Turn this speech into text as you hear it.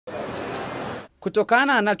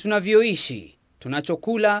Kutokana na tunavyoishi,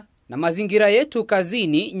 tunachokula na mazingira yetu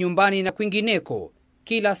kazini, nyumbani na kwingineko,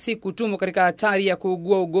 kila siku tumo katika hatari ya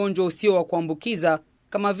kuugua ugonjwa usio wa kuambukiza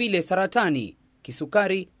kama vile saratani,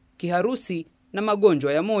 kisukari, kiharusi na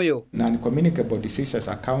magonjwa ya moyo. Non-communicable diseases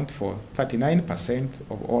account for 39%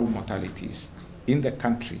 of all mortalities in the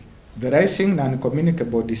country. The rising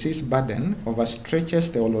non-communicable disease burden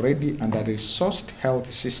overstretches the already under-resourced health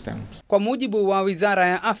systems. Kwa mujibu wa Wizara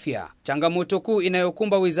ya Afya, changamoto kuu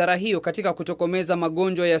inayokumba wizara hiyo katika kutokomeza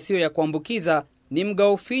magonjwa yasiyo ya kuambukiza ni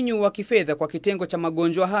mgao finyu wa kifedha kwa kitengo cha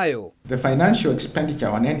magonjwa hayo. The financial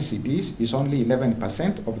expenditure on NCDs is only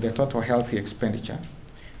 11% of the total health expenditure,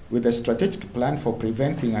 with a strategic plan for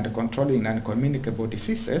preventing and controlling non-communicable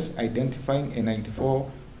diseases identifying a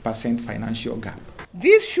 94% financial gap.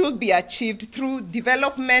 This should be achieved through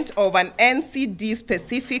development of an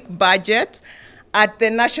NCD-specific budget at the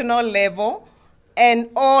national level and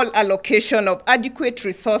all allocation of adequate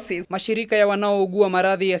resources. Mashirika ya wanaougua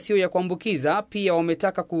maradhi yasiyo ya kuambukiza pia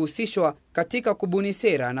wametaka kuhusishwa katika kubuni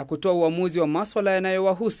sera na kutoa uamuzi wa masuala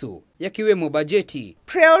yanayowahusu, yakiwemo bajeti.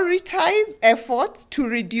 Prioritize efforts to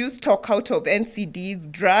reduce stock out of NCDs,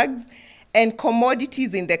 drugs and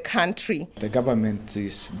commodities in the country. The government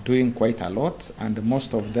is doing quite a lot, and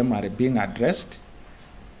most of them are being addressed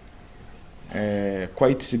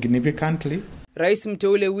quite significantly. Rais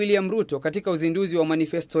mteule William Ruto katika uzinduzi wa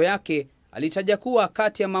manifesto yake alitaja kuwa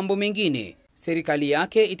kati ya mambo mengine, serikali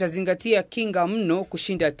yake itazingatia kinga mno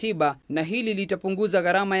kushinda tiba, na hili litapunguza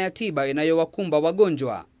gharama ya tiba inayowakumba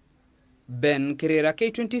wagonjwa. Ben Kirera,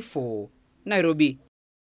 K24, Nairobi.